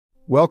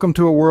Welcome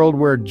to a world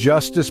where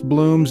justice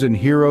blooms and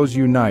heroes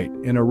unite.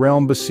 In a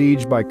realm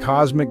besieged by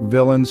cosmic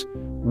villains,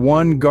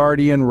 one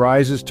guardian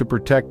rises to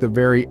protect the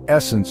very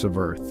essence of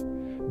Earth.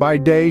 By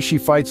day, she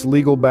fights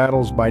legal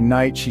battles. By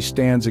night, she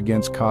stands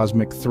against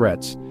cosmic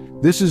threats.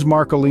 This is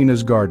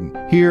Marcolina's garden.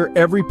 Here,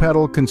 every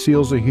petal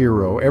conceals a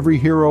hero, every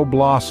hero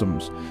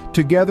blossoms.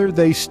 Together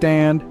they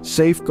stand,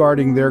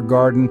 safeguarding their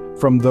garden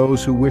from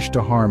those who wish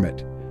to harm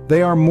it.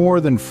 They are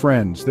more than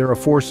friends, they're a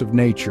force of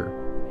nature.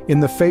 In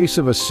the face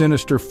of a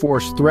sinister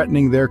force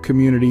threatening their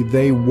community,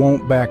 they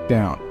won't back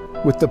down.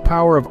 With the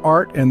power of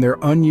art and their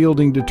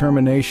unyielding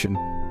determination,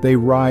 they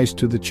rise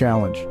to the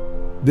challenge.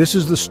 This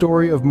is the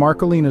story of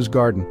Marcolina's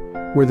garden,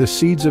 where the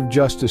seeds of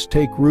justice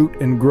take root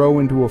and grow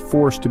into a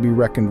force to be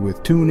reckoned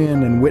with. Tune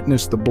in and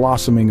witness the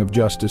blossoming of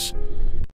justice.